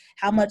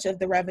how much of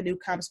the revenue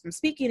comes from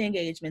speaking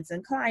engagements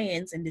and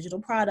clients and digital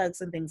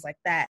products and things like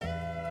that.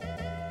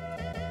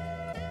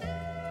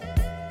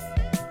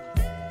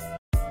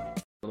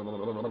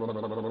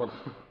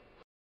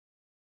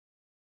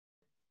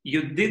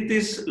 You did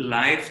this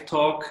live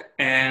talk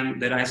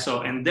and that I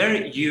saw, and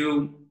there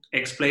you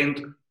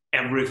explained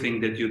everything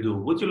that you do.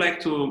 Would you like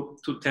to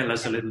tell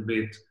us a little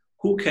bit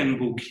who can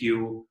book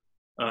you?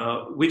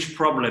 Which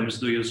problems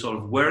do you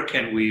solve? Where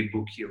can we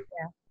book you?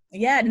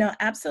 Yeah, no,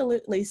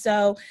 absolutely.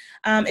 So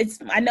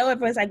I know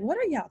everyone's like, what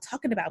are y'all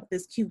talking about with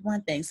this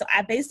Q1 thing? So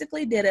I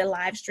basically did a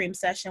live stream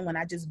session when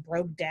I just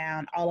broke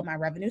down all of my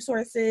revenue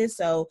sources.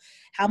 So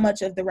how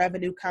much of the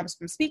revenue comes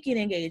from speaking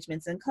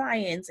engagements and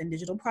clients and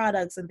digital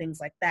products and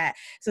things like that.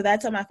 So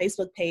that's on my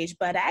Facebook page.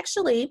 But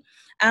actually,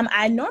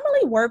 I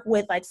normally work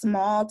with like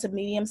small to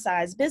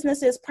medium-sized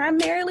businesses,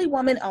 primarily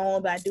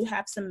woman-owned, but I do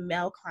have some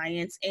male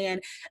clients.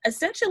 And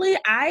essentially,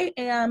 I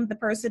am the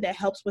person that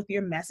helps with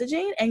your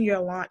messaging and your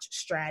launch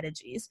strategy.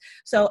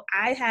 So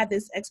I have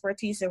this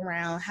expertise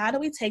around how do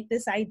we take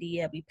this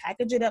idea, we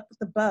package it up with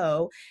a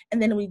bow, and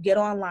then we get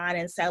online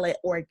and sell it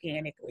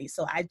organically.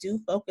 So I do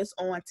focus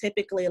on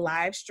typically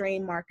live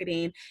stream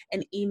marketing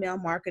and email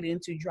marketing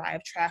to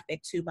drive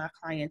traffic to my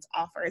clients'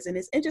 offers. And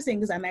it's interesting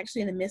because I'm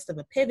actually in the midst of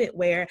a pivot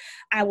where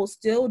I will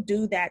still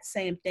do that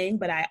same thing,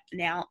 but I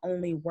now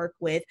only work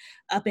with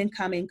up and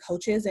coming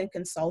coaches and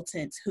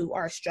consultants who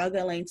are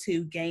struggling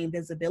to gain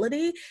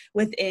visibility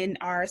within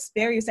our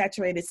very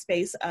saturated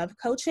space of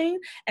coaching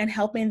and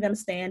helping them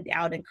stand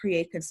out and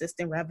create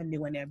consistent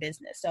revenue in their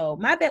business. So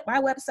my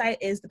website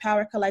is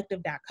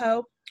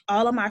thepowercollective.co.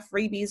 All of my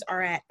freebies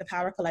are at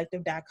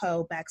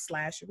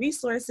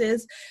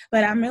thepowercollective.co/resources.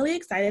 But I'm really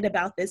excited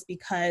about this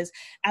because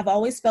I've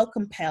always felt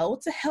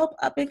compelled to help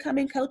up and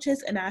coming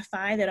coaches. And I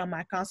find that on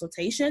my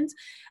consultations,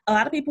 a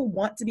lot of people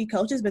want to be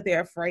coaches, but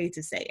they're afraid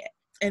to say it.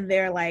 And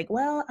they're like,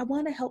 well, I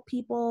want to help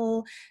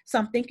people. So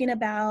I'm thinking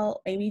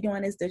about maybe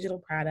doing this digital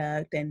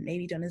product and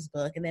maybe doing this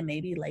book and then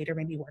maybe later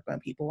maybe work on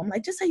people. I'm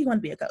like, just say you want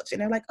to be a coach. And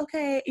they're like,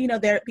 okay.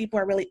 People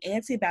are really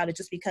antsy about it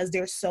just because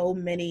there's so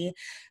many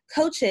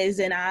coaches.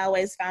 And I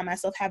always find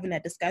myself having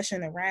that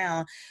discussion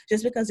around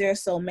just because there are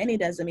so many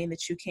doesn't mean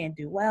that you can't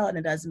do well. And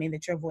it doesn't mean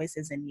that your voice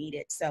isn't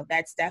needed. So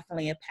that's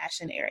definitely a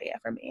passion area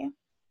for me.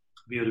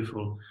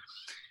 Beautiful.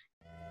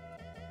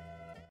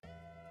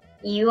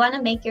 You want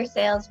to make your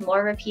sales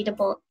more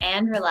repeatable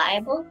and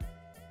reliable?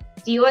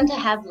 Do you want to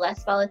have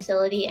less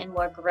volatility and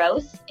more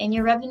growth in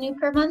your revenue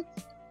per month?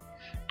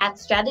 At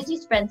Strategy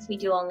Sprints, we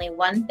do only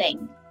one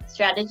thing: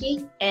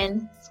 strategy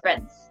in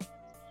sprints.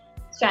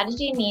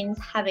 Strategy means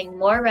having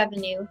more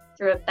revenue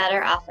through a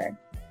better offer.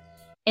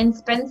 In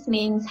sprints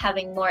means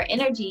having more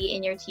energy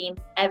in your team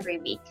every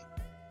week.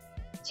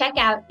 Check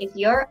out if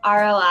your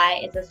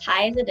ROI is as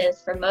high as it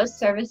is for most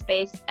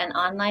service-based and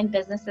online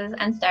businesses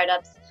and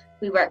startups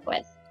we work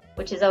with,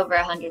 which is over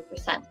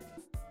 100%.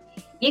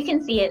 You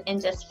can see it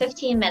in just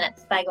 15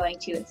 minutes by going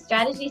to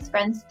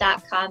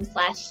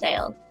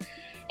strategysprints.com/sales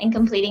and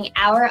completing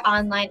our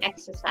online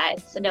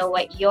exercise to know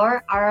what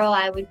your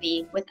ROI would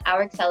be with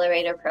our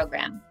accelerator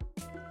program.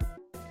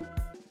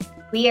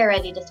 We are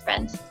ready to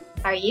sprint.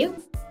 Are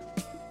you?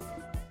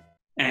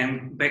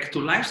 And back to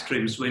live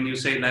streams. When you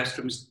say live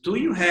streams, do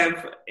you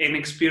have an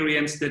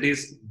experience that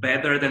is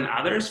better than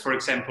others? For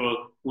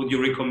example, would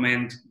you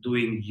recommend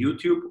doing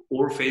YouTube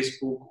or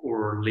Facebook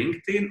or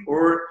LinkedIn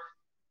or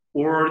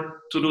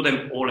to do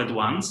them all at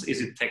once?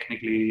 Is it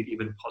technically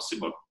even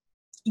possible?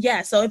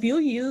 Yeah, so if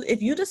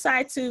you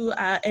decide to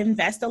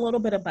invest a little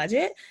bit of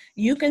budget,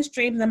 you can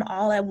stream them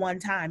all at one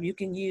time. You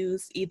can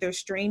use either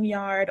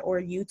StreamYard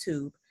or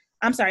YouTube.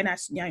 I'm sorry, not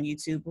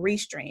YouTube,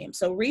 Restream.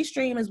 So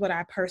Restream is what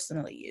I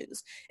personally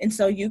use. And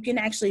so you can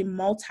actually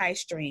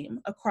multi-stream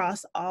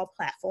across all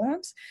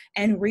platforms.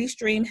 And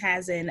Restream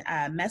has a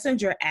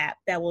messenger app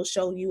that will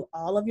show you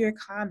all of your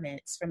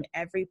comments from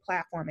every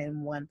platform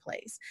in one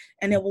place.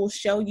 And it will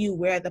show you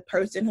where the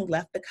person who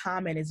left the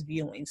comment is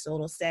viewing. So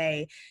it'll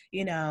say,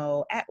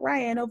 at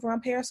Ryan over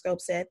on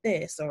Periscope said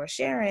this, or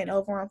Sharon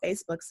over on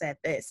Facebook said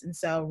this. And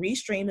so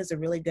Restream is a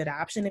really good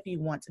option if you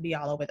want to be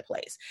all over the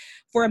place.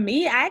 For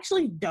me, I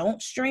actually don't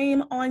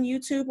stream on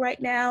YouTube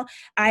right now.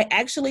 I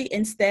actually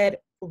instead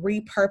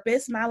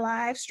repurpose my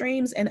live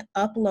streams and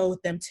upload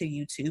them to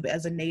YouTube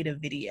as a native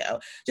video,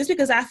 just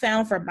because I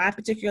found for my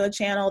particular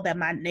channel that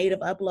my native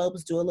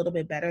uploads do a little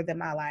bit better than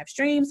my live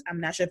streams. I'm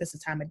not sure if it's the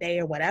time of day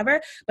or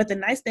whatever, but the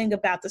nice thing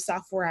about the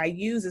software I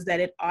use is that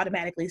it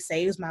automatically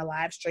saves my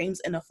live streams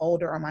in a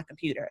folder on my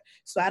computer.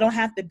 So I don't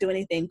have to do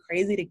anything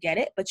crazy to get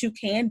it, but you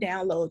can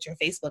download your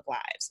Facebook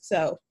Lives.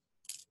 So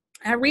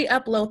I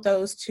re-upload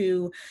those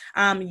to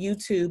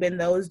YouTube, and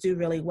those do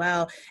really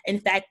well. In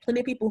fact,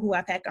 plenty of people who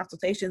I've had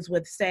consultations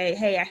with say,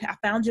 hey, I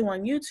found you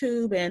on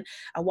YouTube and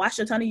I watched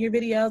a ton of your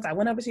videos. I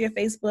went over to your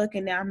Facebook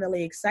and now I'm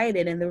really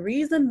excited. And the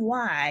reason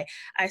why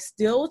I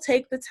still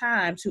take the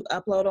time to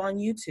upload on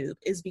YouTube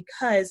is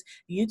because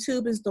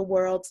YouTube is the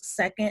world's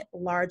second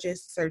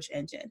largest search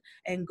engine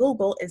and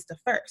Google is the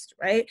first,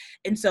 right?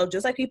 And so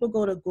just like people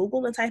go to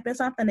Google and type in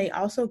something, they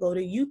also go to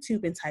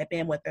YouTube and type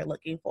in what they're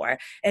looking for.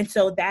 And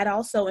so that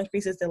also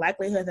increases the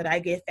likelihood that I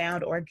get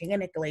found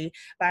organically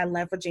by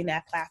leveraging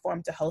that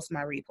platform to host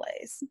my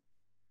replays.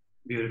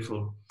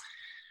 Beautiful.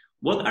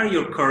 What are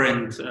your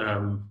current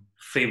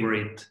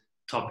favorite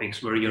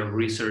topics where you're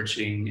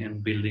researching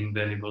and building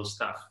valuable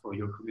stuff for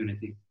your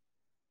community?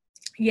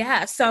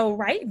 Yeah, so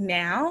right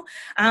now,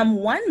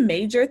 one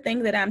major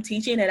thing that I'm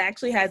teaching, it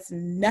actually has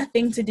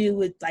nothing to do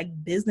with like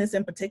business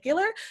in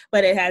particular,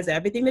 but it has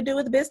everything to do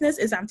with business,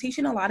 is I'm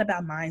teaching a lot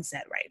about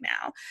mindset right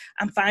now.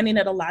 I'm finding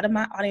that a lot of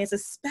my audience,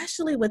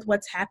 especially with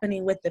what's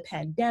happening with the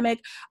pandemic,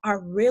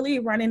 are really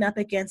running up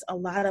against a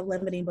lot of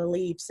limiting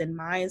beliefs and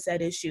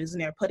mindset issues,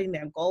 and they're putting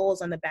their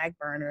goals on the back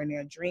burner and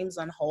their dreams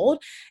on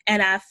hold.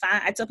 And I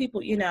tell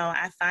people,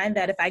 I find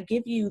that if I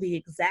give you the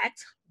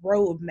exact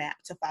roadmap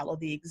to follow,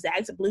 the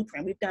exact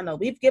blueprint,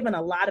 we've given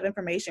a lot of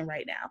information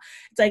right now.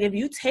 It's like, if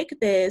you take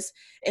this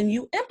and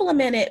you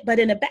implement it, but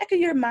in the back of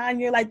your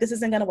mind, you're like, this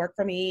isn't going to work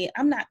for me.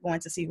 I'm not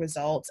going to see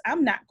results.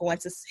 I'm not going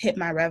to hit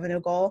my revenue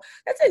goal.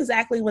 That's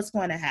exactly what's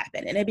going to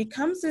happen. And it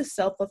becomes this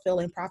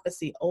self-fulfilling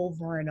prophecy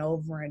over and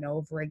over and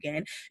over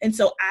again. And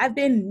so I've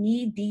been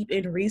knee deep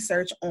in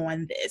research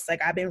on this.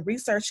 Like, I've been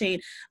researching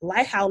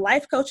how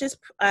life coaches,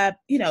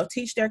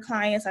 teach their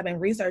clients. I've been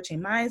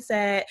researching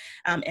mindset,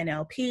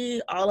 NLP,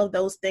 all of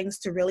those things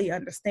to really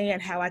understand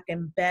how I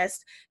can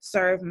best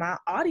serve my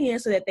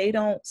audience so that they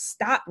don't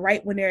stop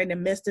right when they're in the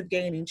midst of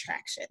gaining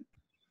traction.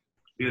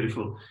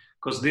 Beautiful.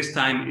 Because this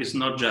time is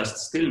not just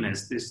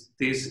stillness. This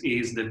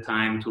is the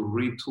time to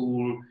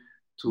retool,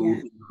 to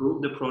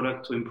improve the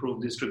product, to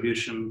improve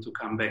distribution, to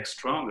come back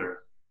stronger.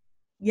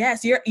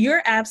 Yes,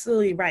 you're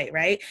absolutely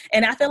right?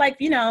 And I feel like,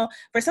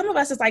 for some of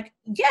us, it's like,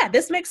 yeah,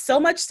 this makes so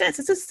much sense.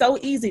 This is so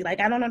easy. Like,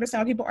 I don't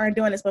understand why people aren't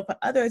doing this, but for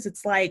others,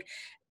 it's like,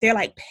 they're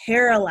like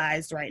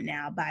paralyzed right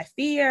now by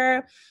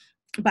fear,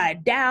 by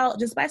doubt,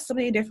 just by so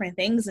many different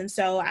things. And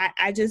so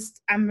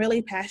I'm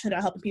really passionate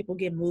about helping people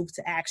get moved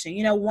to action.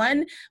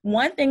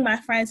 One thing my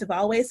friends have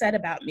always said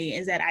about me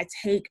is that I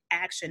take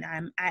action.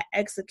 I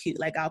execute.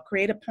 Like, I'll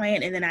create a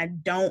plan and then I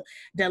don't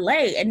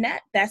delay. And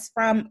that's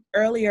from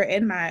earlier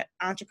in my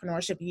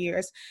entrepreneurship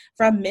years,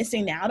 from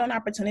missing out on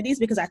opportunities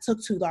because I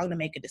took too long to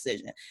make a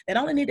decision. That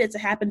only needed to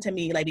happen to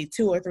me maybe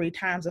 2 or 3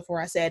 times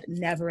before I said,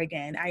 never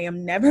again. I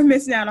am never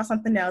missing out on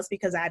something else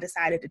because I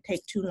decided to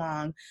take too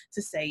long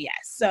to say yes.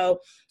 So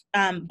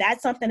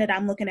that's something that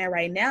I'm looking at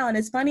right now. And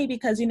it's funny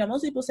because,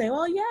 most people say,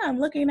 oh yeah, I'm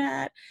looking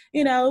at,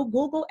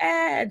 Google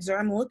ads, or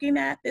I'm looking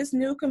at this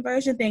new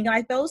conversion thing.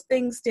 Like, those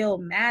things still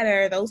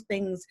matter. Those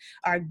things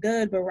are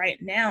good. But right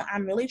now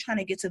I'm really trying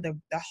to get to the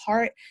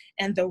heart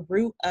and the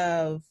root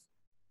of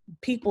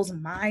people's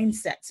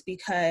mindsets,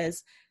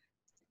 because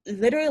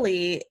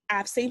literally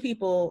I've seen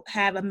people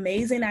have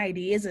amazing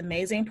ideas,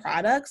 amazing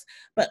products,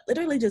 but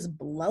literally just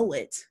blow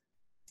it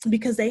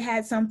because they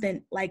had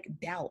something like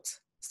doubt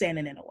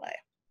standing in the way.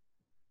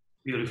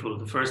 Beautiful.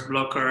 The first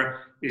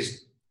blocker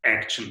is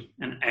action,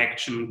 and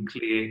action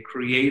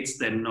creates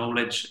the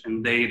knowledge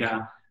and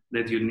data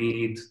that you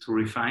need to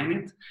refine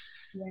it.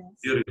 Yes.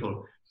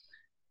 Beautiful.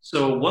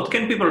 So what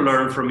can people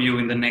learn from you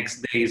in the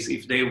next days?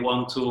 If they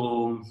want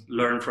to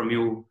learn from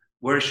you,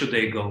 where should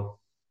they go?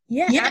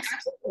 Yeah,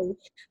 absolutely.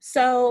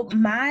 So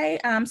my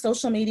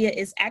social media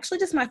is actually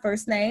just my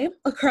first name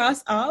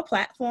across all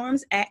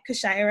platforms, at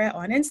Kashira,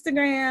 on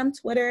Instagram,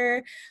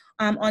 Twitter,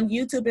 on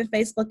YouTube and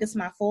Facebook. It's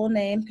my full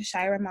name,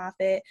 Kashira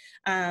Moffitt.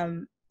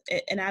 And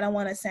I don't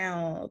want to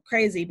sound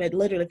crazy, but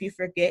literally, if you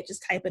forget,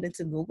 just type it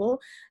into Google.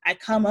 I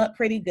come up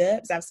pretty good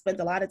because I've spent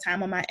a lot of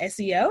time on my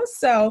SEO.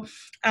 So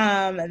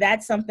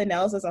that's something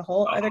else. It's a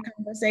whole other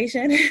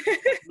conversation. We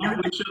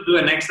should do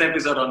a next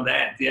episode on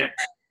that. Yeah.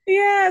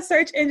 Yeah,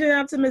 search engine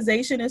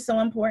optimization is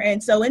so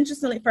important. So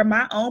interestingly, for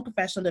my own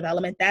professional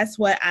development, that's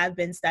what I've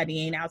been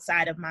studying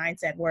outside of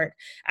mindset work.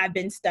 I've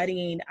been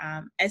studying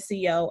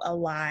SEO a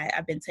lot.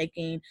 I've been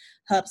taking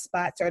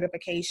HubSpot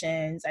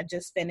certifications. I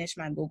just finished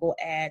my Google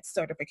Ads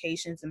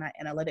certifications and my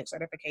analytics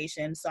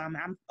certification. So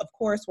I'm of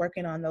course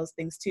working on those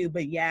things too.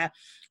 But yeah,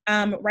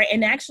 right.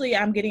 And actually,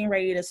 I'm getting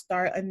ready to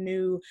start a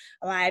new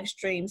live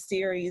stream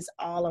series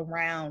all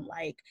around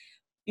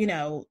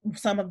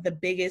some of the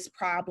biggest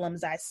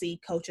problems I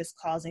see coaches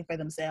causing for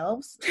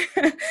themselves.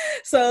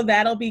 So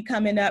that'll be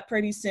coming up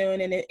pretty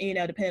soon. And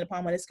depending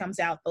upon when this comes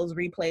out, those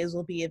replays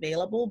will be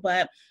available.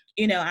 But,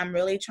 I'm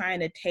really trying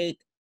to take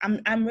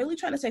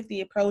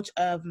the approach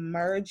of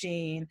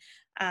merging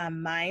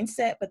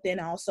mindset, but then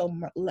also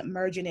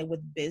merging it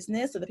with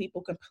business so that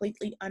people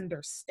completely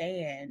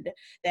understand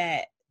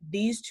that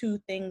these two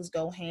things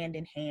go hand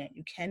in hand.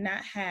 You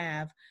cannot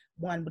have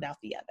one without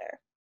the other.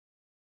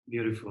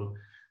 Beautiful.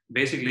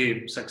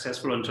 Basically,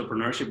 successful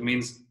entrepreneurship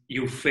means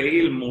you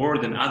fail more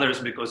than others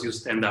because you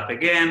stand up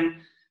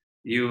again,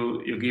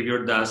 you give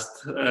your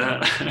dust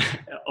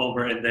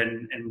over, and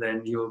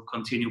then you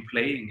continue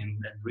playing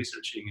and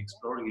researching,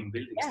 exploring, and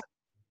building stuff.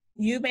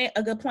 You made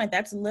a good point.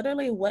 That's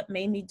literally what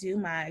made me do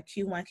my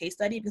Q1 case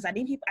study, because I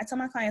tell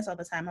my clients all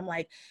the time, I'm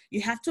like,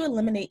 you have to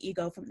eliminate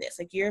ego from this.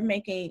 Like you're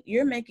making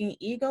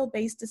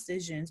ego-based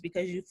decisions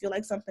because you feel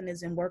like something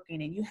isn't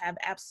working and you have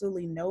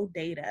absolutely no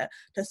data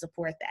to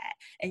support that.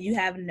 And you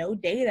have no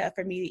data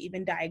for me to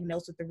even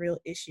diagnose what the real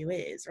issue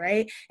is,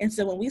 right? And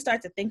so when we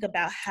start to think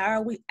about how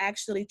are we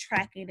actually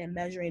tracking and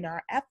measuring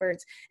our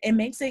efforts, it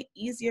makes it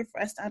easier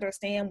for us to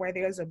understand where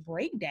there's a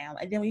breakdown,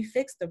 and then we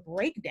fix the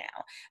breakdown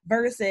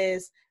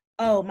versus,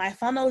 oh, my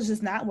funnel is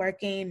just not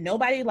working.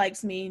 Nobody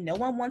likes me. No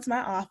one wants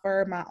my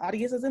offer. My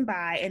audience doesn't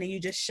buy, and then you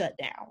just shut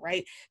down,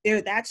 right?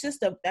 That's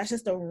just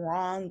a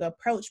wrong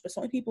approach. But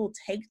so many people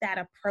take that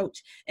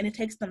approach, and it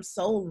takes them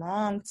so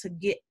long to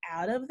get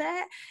out of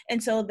that.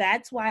 And so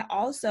that's why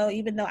also,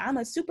 even though I'm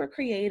a super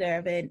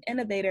creative and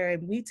innovator,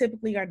 and we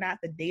typically are not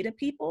the data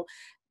people,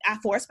 I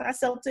force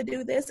myself to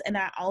do this, and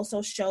I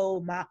also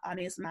show my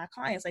audience, my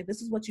clients, like, this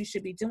is what you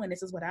should be doing.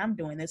 This is what I'm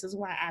doing. This is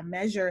why I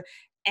measure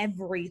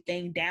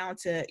everything down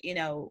to,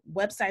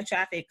 website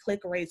traffic,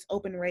 click rates,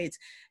 open rates,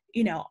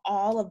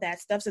 all of that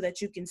stuff, so that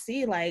you can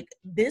see, like,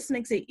 this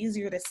makes it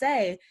easier to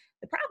say,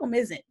 the problem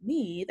isn't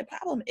me. The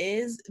problem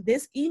is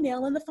this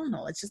email in the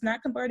funnel. It's just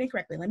not converting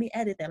correctly. Let me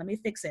edit that. Let me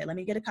fix it. Let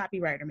me get a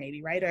copywriter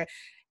maybe, right? Or,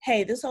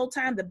 hey, this whole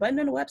time the button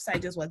on the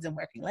website just wasn't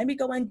working. Let me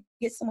go and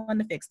get someone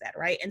to fix that,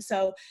 right? And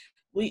so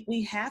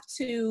we have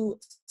to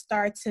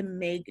start to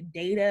make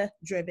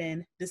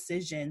data-driven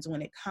decisions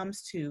when it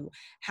comes to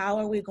how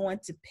are we going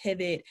to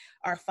pivot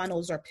our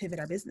funnels or pivot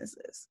our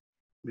businesses.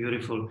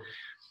 Beautiful.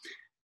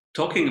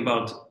 Talking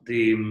about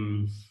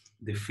the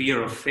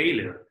fear of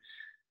failure,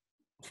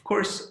 of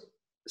course,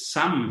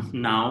 some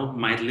now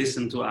might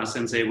listen to us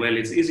and say, well,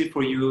 it's easy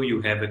for you.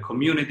 You have a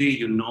community.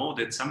 You know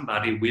that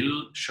somebody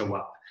will show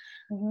up.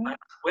 Mm-hmm. But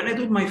when I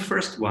do my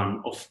first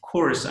one, of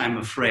course, I'm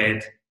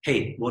afraid,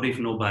 hey, what if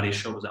nobody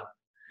shows up?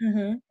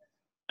 Mm-hmm.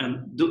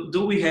 And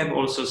do we have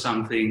also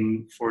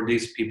something for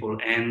these people?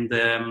 And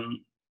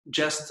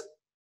just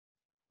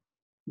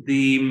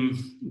the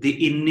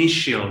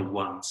initial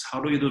ones, how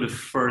do you do the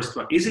first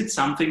one? Is it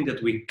something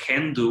that we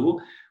can do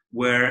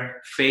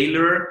where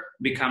failure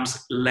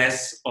becomes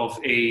less of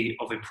a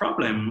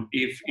problem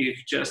if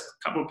just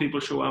a couple of people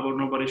show up or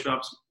nobody shows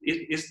up?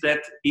 Is that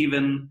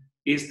even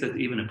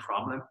a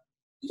problem?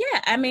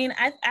 Yeah, I mean,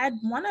 I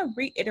want to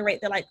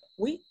reiterate that, like,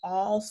 we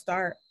all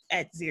start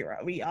at zero.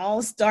 We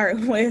all start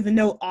with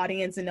no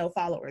audience and no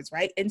followers,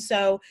 right? And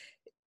so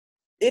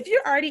if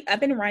you're already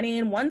up and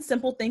running, one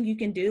simple thing you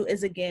can do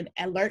is, again,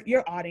 alert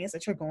your audience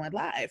that you're going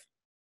live.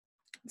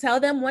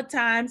 Tell them what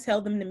time, tell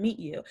them to meet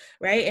you,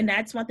 right? And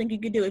that's one thing you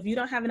could do. If you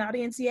don't have an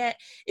audience yet,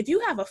 if you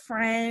have a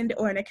friend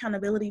or an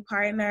accountability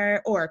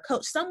partner or a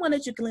coach, someone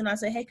that you can lean on and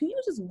say, hey, can you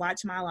just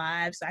watch my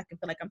live so I can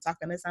feel like I'm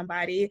talking to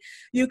somebody?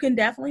 You can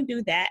definitely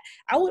do that.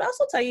 I would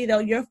also tell you, though,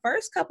 your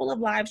first couple of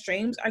live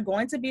streams are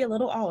going to be a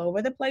little all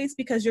over the place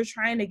because you're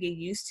trying to get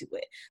used to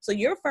it. So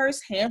your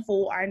first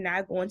handful are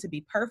not going to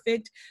be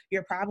perfect.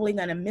 You're probably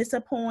going to miss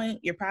a point.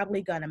 You're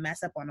probably going to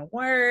mess up on a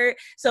word.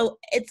 So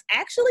it's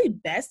actually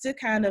best to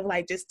kind of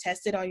like just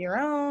test it on your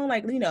own.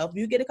 Like, if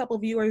you get a couple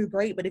viewers,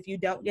 great. But if you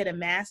don't get a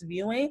mass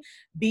viewing,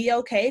 be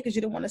okay, because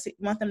you don't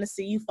want them to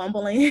see you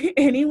fumbling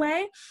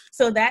anyway.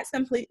 So that's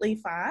completely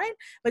fine.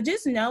 But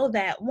just know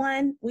that,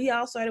 one, we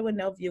all started with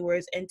no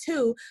viewers. And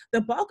two,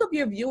 the bulk of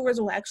your viewers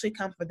will actually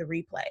come for the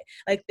replay.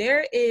 Like,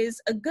 there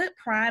is a good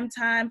prime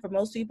time for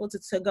most people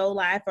to go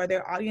live for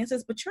their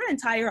audiences, but your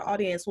entire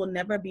audience will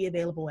never be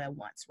available at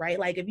once, right?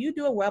 Like, if you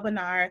do a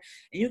webinar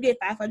and you get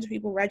 500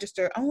 people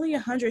register, only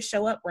 100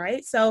 show up,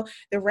 right? So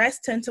the rest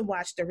tend to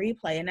watch the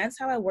replay. And that's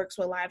how it works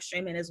with live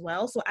streaming as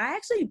well. So I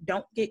actually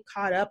don't get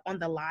caught up on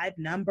the live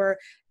number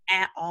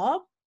at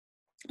all,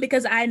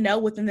 because I know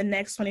within the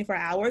next 24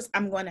 hours,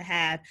 I'm going to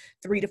have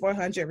 300 to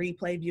 400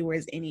 replay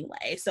viewers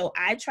anyway. So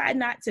I try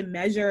not to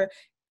measure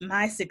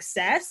my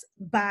success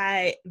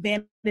by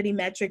vanity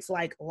metrics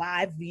like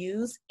live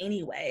views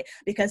anyway,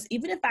 because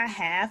even if I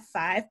have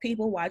 5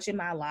 people watching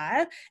my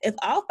live, if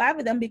all 5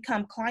 of them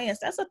become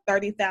clients, that's a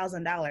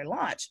 $30,000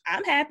 launch.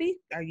 I'm happy.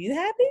 Are you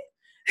happy?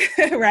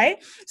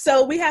 Right?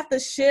 So we have to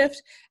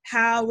shift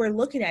how we're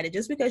looking at it.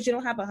 Just because you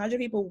don't have 100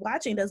 people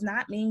watching does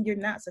not mean you're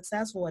not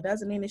successful. It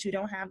doesn't mean that you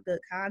don't have good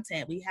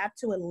content. We have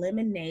to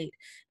eliminate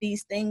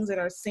these things that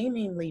are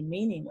seemingly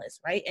meaningless,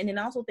 right? And then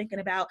also thinking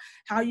about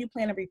how you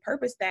plan to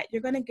repurpose that.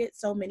 You're going to get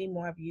so many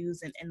more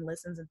views and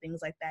listens and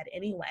things like that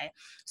anyway.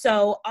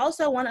 So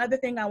also, one other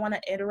thing I want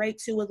to iterate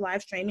too with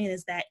live streaming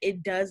is that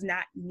it does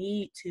not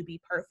need to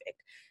be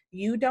perfect.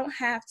 You don't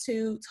have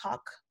to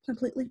talk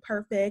completely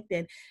perfect,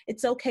 and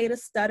it's okay to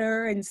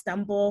stutter and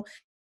stumble.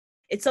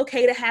 It's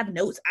okay to have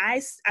notes.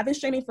 I've been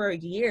streaming for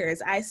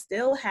years. I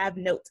still have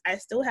notes. I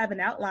still have an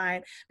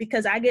outline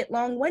because I get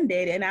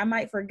long-winded and I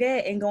might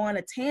forget and go on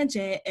a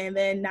tangent and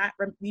then not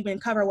even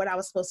cover what I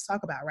was supposed to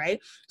talk about, right?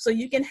 So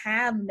you can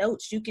have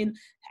notes. You can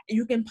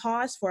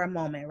pause for a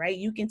moment, right?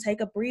 You can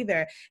take a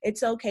breather.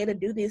 It's okay to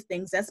do these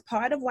things. That's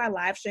part of why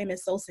live stream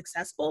is so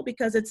successful,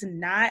 because it's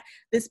not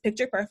this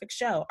picture perfect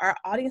show. Our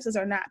audiences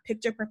are not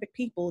picture perfect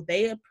people.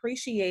 They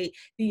appreciate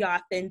the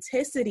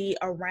authenticity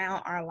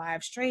around our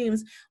live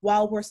streams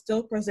while we're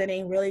still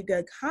presenting really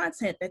good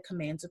content that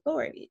commands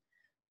authority.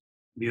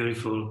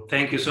 Beautiful.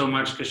 Thank you so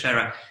much,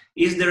 Kashara.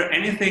 Is there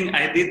anything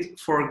I did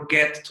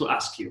forget to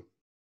ask you?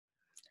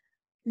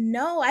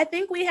 No, I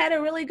think we had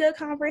a really good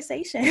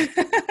conversation.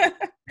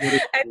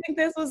 I think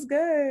this was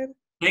good.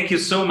 Thank you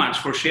so much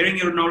for sharing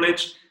your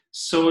knowledge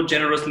so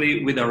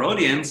generously with our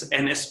audience.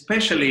 And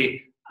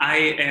especially,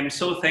 I am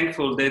so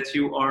thankful that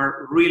you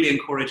are really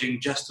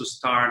encouraging just to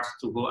start,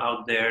 to go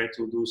out there,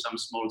 to do some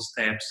small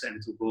steps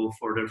and to go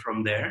further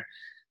from there,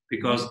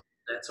 because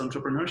that's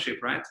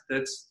entrepreneurship, right?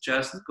 That's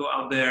just go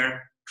out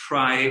there,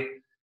 try,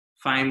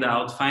 find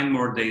out, find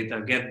more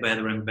data, get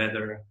better and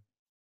better,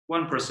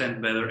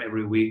 1% better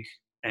every week,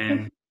 and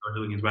you're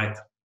doing it right.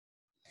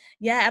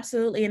 Yeah,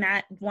 absolutely. And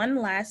one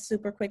last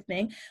super quick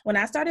thing. When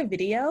I started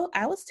video,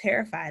 I was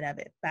terrified of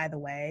it, by the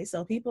way.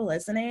 So people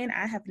listening,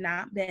 I have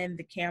not been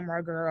the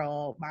camera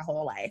girl my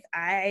whole life.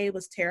 I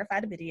was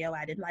terrified of video.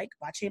 I didn't like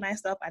watching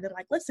myself. I didn't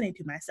like listening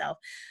to myself.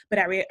 But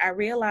I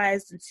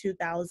realized in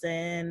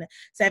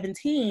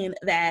 2017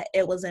 that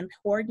it was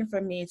important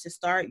for me to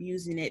start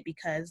using it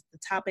because the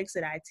topics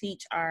that I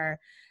teach are,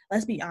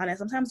 let's be honest,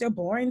 sometimes they're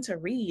boring to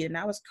read. And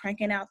I was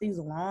cranking out these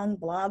long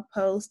blog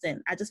posts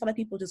and I just felt like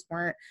people just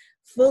weren't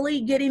fully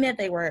getting it.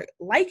 They were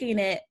liking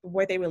it.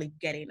 Were they really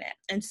getting it?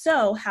 And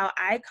so how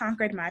I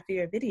conquered my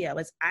fear of video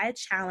is I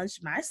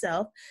challenged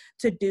myself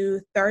to do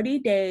 30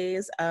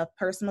 days of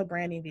personal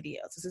branding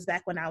videos. This is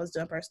back when I was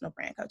doing personal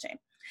brand coaching.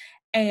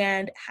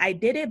 And I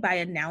did it by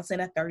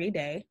announcing a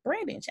 30-day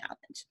branding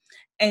challenge.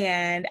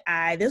 And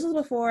this was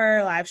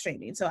before live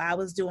streaming. So I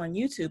was doing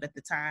YouTube at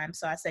the time.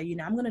 So I said,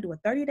 I'm going to do a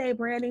 30-day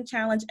branding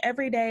challenge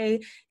every day.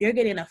 You're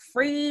getting a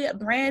free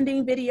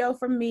branding video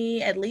from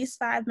me, at least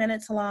 5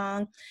 minutes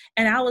long.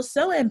 And I was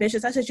so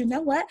ambitious. I said, you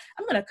know what?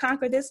 I'm going to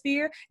conquer this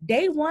fear.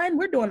 Day one,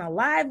 we're doing a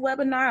live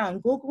webinar on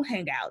Google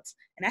Hangouts.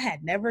 And I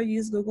had never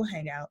used Google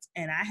Hangouts.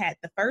 And I had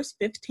the first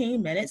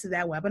 15 minutes of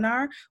that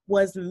webinar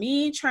was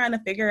me trying to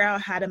figure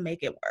out how to make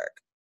it work.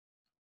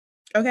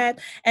 Okay.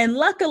 And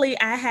luckily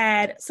I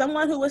had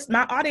someone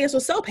my audience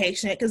was so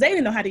patient because they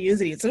didn't know how to use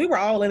it. So we were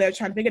all in there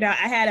trying to figure it out.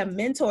 I had a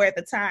mentor at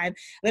the time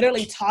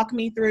literally talk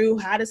me through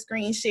how to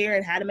screen share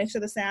and how to make sure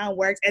the sound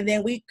works. And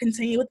then we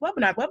continued with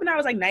webinar. Webinar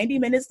was like 90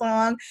 minutes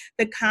long.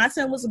 The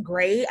content was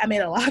great. I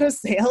made a lot of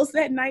sales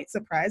that night,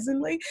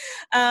 surprisingly.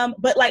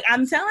 But like,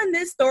 I'm telling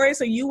this story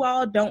so you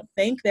all don't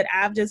think that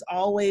I'm just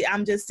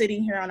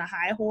sitting here on a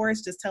high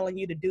horse, just telling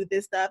you to do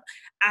this stuff.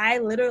 I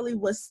literally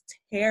was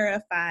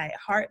terrified,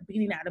 heart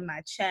beating out of my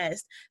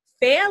chest,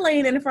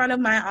 failing in front of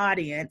my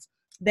audience.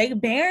 They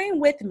bearing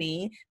with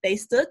me. They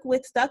stuck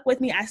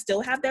with me. I still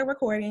have their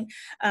recording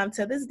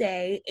to this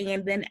day.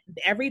 And then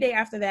every day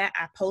after that,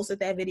 I posted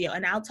that video.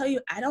 And I'll tell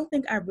you, I don't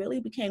think I really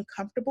became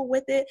comfortable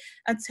with it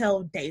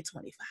until day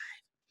 25.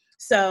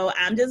 So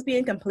I'm just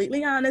being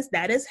completely honest.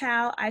 That is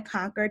how I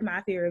conquered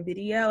my fear of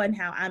video and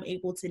how I'm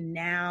able to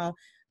now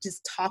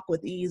just talk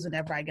with ease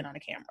whenever I get on a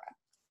camera.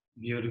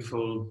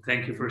 Beautiful.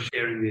 Thank you for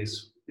sharing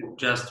this.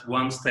 Just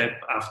one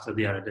step after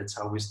the other. That's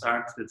how we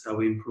start. That's how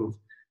we improve.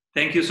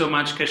 Thank you so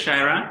much,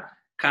 Kashara.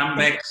 Come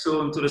back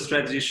soon to the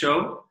Strategy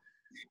Show.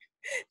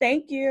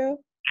 Thank you.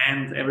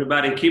 And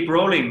everybody, keep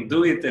rolling.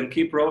 Do it and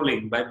keep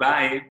rolling.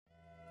 Bye-bye.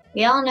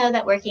 We all know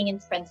that working in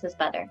sprints is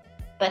better.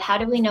 But how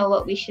do we know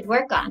what we should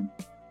work on?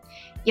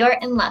 You're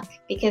in luck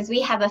because we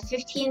have a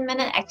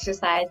 15-minute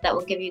exercise that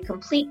will give you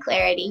complete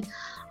clarity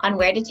on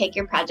where to take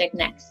your project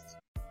next.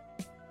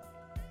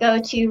 Go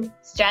to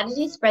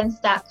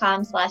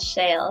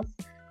strategysprints.com/sales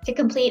to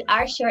complete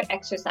our short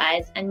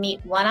exercise and meet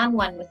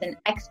one-on-one with an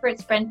expert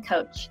sprint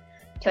coach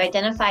to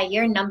identify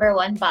your number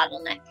one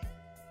bottleneck.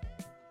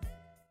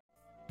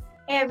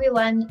 Hey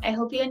everyone, I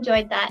hope you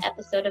enjoyed that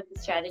episode of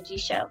The Strategy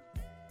Show.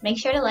 Make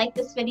sure to like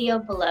this video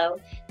below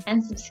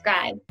and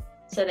subscribe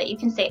so that you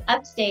can stay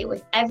up to date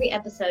with every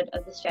episode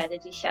of The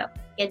Strategy Show.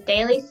 Get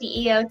daily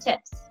CEO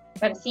tips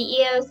from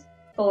CEOs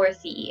for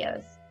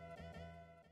CEOs.